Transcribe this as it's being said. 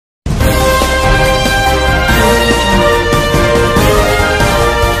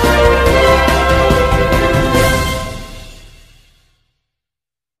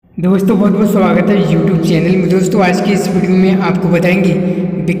दोस्तों बहुत बहुत स्वागत है यूट्यूब चैनल में। दोस्तों आज की इस वीडियो में आपको बताएंगे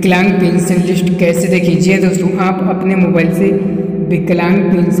विकलांग पेंशन लिस्ट कैसे देखें। जी हाँ दोस्तों, आप अपने मोबाइल से विकलांग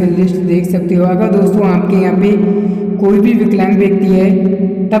पेंशन लिस्ट देख सकते हो। अगर दोस्तों आपके यहाँ पे कोई भी विकलांग व्यक्ति है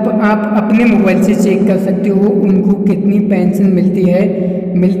तब आप अपने मोबाइल से चेक कर सकते हो उनको कितनी पेंशन मिलती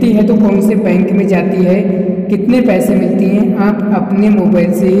है तो कौन से बैंक में जाती है, कितने पैसे मिलती हैं, आप अपने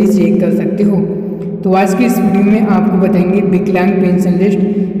मोबाइल से ही चेक कर सकते हो। तो आज की इस वीडियो में आपको बताएंगे विकलांग पेंशन लिस्ट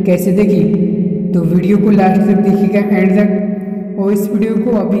कैसे देखी। तो वीडियो को लास्ट तक देखिएगा, एंड तक। और इस वीडियो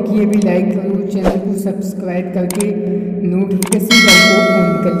को अभी की अभी लाइक करो, चैनल को सब्सक्राइब करके नोटिफिकेशन बेल को ऑन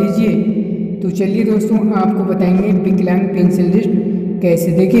कर लीजिए। तो चलिए दोस्तों आपको बताएंगे विकलांग पेंशन लिस्ट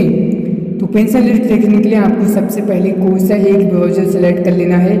कैसे देखें। तो पेंशन लिस्ट देखने के लिए आपको सबसे पहले कोई सा एक ब्राउज़र सेलेक्ट कर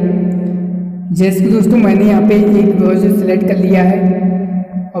लेना है। जैसे कि दोस्तों मैंने यहाँ पे एक ब्राउज़र सेलेक्ट कर लिया है,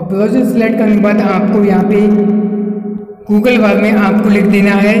 और ब्राउज़र सेलेक्ट करने के बाद आपको यहाँ पे गूगल बार में आपको लिख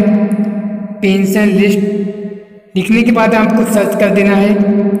देना है पेंशन लिस्ट। लिखने के बाद आपको सर्च कर देना है।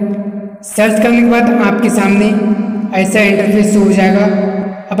 सर्च करने के बाद आपके सामने ऐसा इंटरफेस हो जाएगा।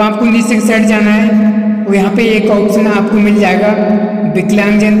 अब आपको नीचे की साइड जाना है और यहाँ पे एक ऑप्शन आपको मिल जाएगा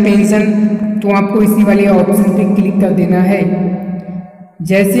विकलांगजन पेंशन। तो आपको इसी वाले ऑप्शन पे क्लिक कर देना है।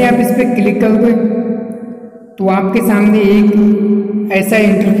 जैसे आप इस पर क्लिक करोगे तो आपके सामने एक ऐसा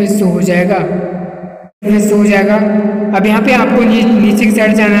इंटरफेस हो जाएगा। अब यहाँ पे आपको नीचे की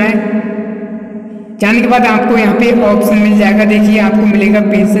साइड जाना है। जाने के बाद आपको यहाँ पे ऑप्शन मिल जाएगा। देखिए आपको मिलेगा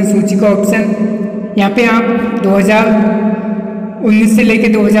पेंशन सूची का ऑप्शन। यहाँ पे आप 2019 से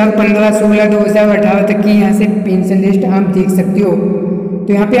लेकर 2015, 16, 2018 तक की यहाँ से पेंशन लिस्ट आप देख सकते हो।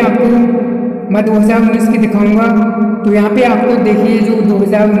 तो यहाँ पे आपको मैं 2019 की दिखाऊंगा। तो यहाँ पे आपको देखिए जो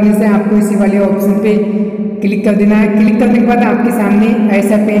 2019 है, आपको इसी वाले ऑप्शन पे क्लिक कर देना है। क्लिक करने के बाद आपके सामने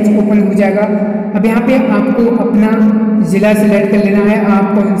ऐसा पेज ओपन हो जाएगा। अब यहाँ पे आपको अपना ज़िला सिलेक्ट कर लेना है।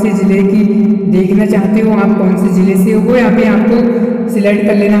 आप कौन से ज़िले की देखना चाहते हो, आप कौन से ज़िले से हो, वो यहाँ पे आपको सिलेक्ट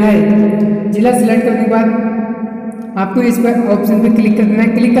कर लेना है। ज़िला सिलेक्ट करने के बाद आपको इस पर ऑप्शन पे क्लिक कर देना है।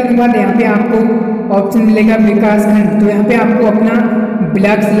 क्लिक करने के बाद यहाँ पे आपको ऑप्शन मिलेगा विकास खंड। तो यहाँ पे आपको अपना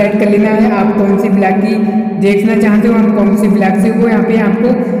ब्लॉक सिलेक्ट कर लेना है। आप कौन से ब्लॉक की देखना चाहते हो, आप कौन से ब्लॉक से, वो यहाँ पे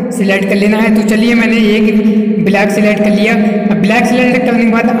आपको सिलेक्ट कर लेना है। तो चलिए मैंने एक ब्लॉक सिलेक्ट कर लिया। अब ब्लॉक सिलेक्ट करने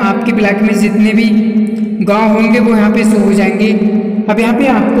के बाद आपके ब्लॉक में जितने भी गांव होंगे वो यहाँ पे शो हो जाएंगे। अब यहाँ पे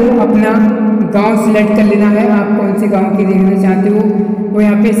आपको अपना गांव सिलेक्ट कर लेना है। आप कौन से गांव की देखना चाहते हो वो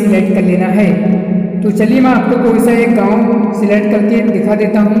यहाँ पे सिलेक्ट कर लेना है। तो चलिए मैं आपको कोई सा एक गांव सिलेक्ट करके दिखा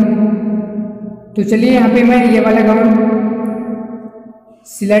देता हूँ। तो चलिए यहाँ पे मैं ये वाला गांव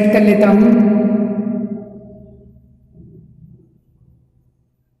सिलेक्ट कर लेता हूँ।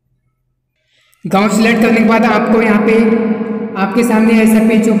 गांव सिलेक्ट करने के बाद आपको यहाँ पे आपके सामने ऐसा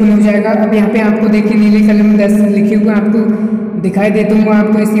पेज ओपन हो जाएगा। अब यहाँ पे आपको देखिए नीले कलर में 10 लिखे हुए आपको दिखाई देता हूँ।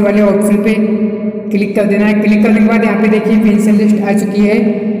 आपको इसी वाले ऑप्शन पे क्लिक कर देना है। क्लिक करने के बाद यहाँ पे देखिए पेंशन लिस्ट आ चुकी है।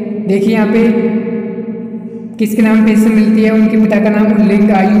 देखिए यहाँ पे किसके नाम पेंशन मिलती है, उनके पिता का नाम,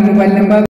 लिंग, आयु, मोबाइल नंबर,